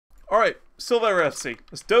Alright, Silvera FC.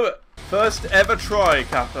 Let's do it. First ever try,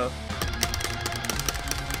 Kappa.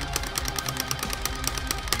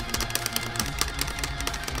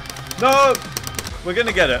 No! We're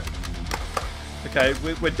gonna get it. Okay,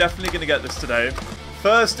 we're definitely gonna get this today.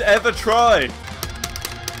 First ever try!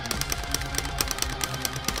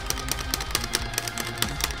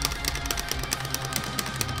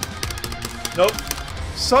 Nope.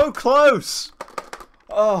 So close!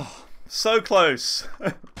 Oh, so close.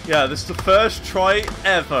 Yeah, this is the first try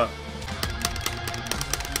ever.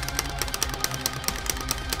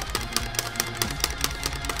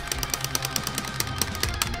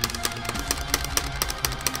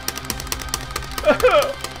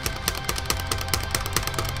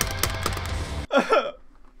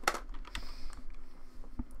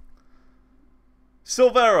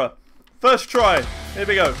 Silvera, first try. Here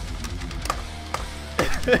we go.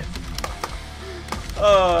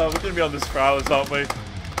 Oh, we're gonna be on this for hours, aren't we?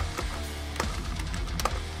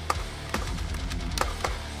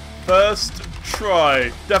 First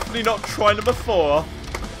try. Definitely not try number 4.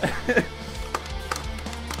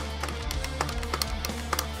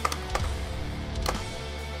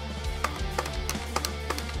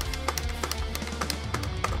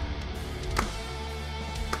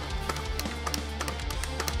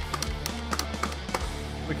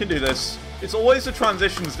 We can do this. It's always the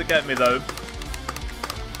transitions that get me, though.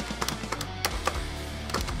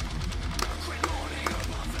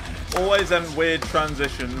 Always them weird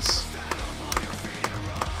transitions.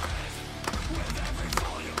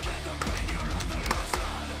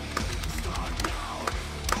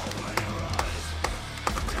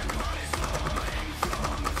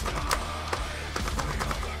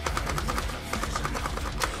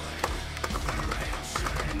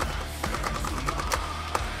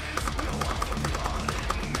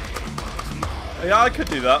 Yeah, I could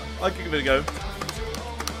do that. I could give it a go.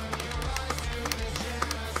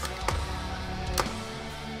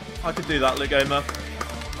 I could do that, Lit Gamer.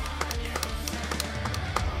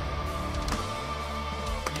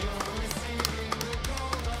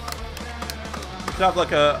 We could have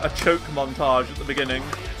like a choke montage at the beginning.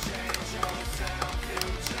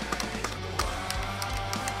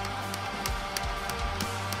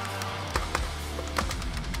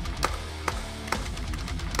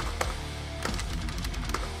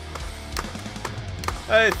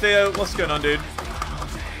 Hey Theo, what's going on, dude?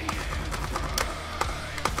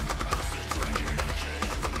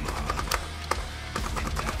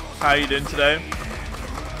 How you doing today?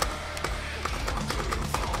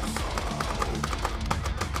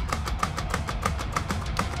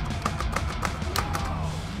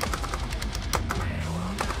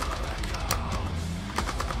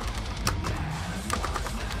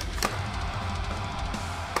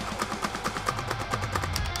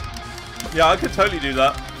 Yeah, I could totally do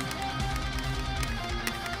that.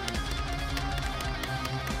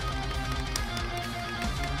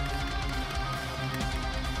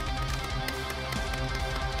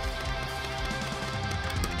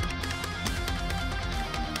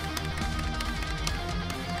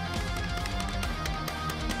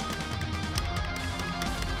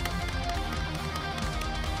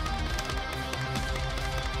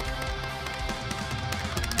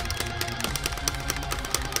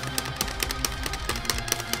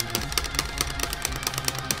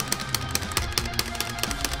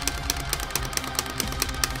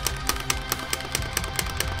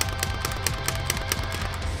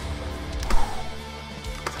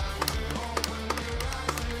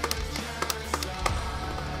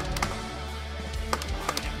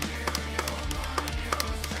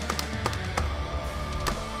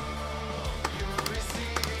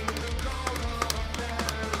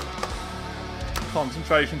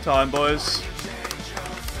 Concentration time, boys.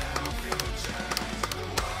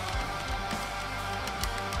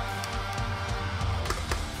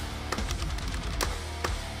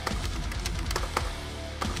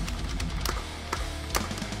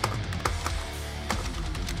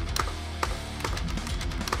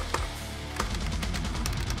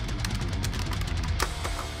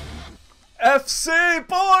 FC,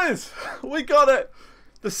 boys! We got it!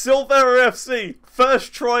 The Silvera FC,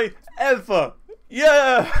 first try ever!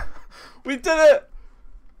 Yeah! We did it!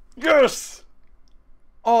 Yes!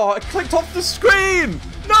 Oh, I clicked off the screen!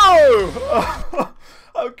 No!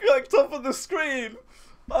 I clicked off of the screen!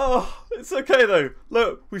 Oh, it's okay though.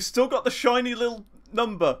 Look, we've still got the shiny little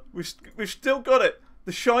number. We've still got it.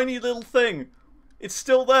 The shiny little thing. It's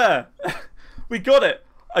still there. We got it.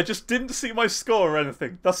 I just didn't see my score or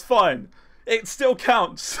anything. That's fine. It still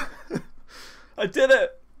counts. I did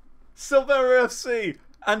it! Silvera FC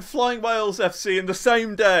and Flying Whales FC in the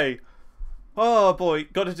same day. Oh boy,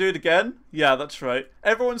 gotta do it again? Yeah, that's right.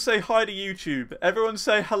 Everyone say hi to YouTube. Everyone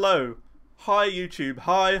say hello. Hi YouTube.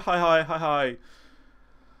 Hi, hi, hi, hi, hi.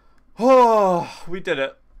 Oh, we did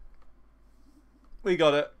it. We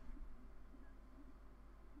got it.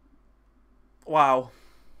 Wow.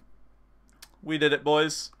 We did it,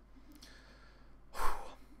 boys.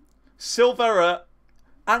 Silvera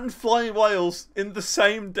and Flying Whales in the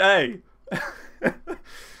same day.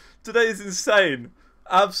 Today is insane.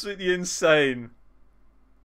 Absolutely insane.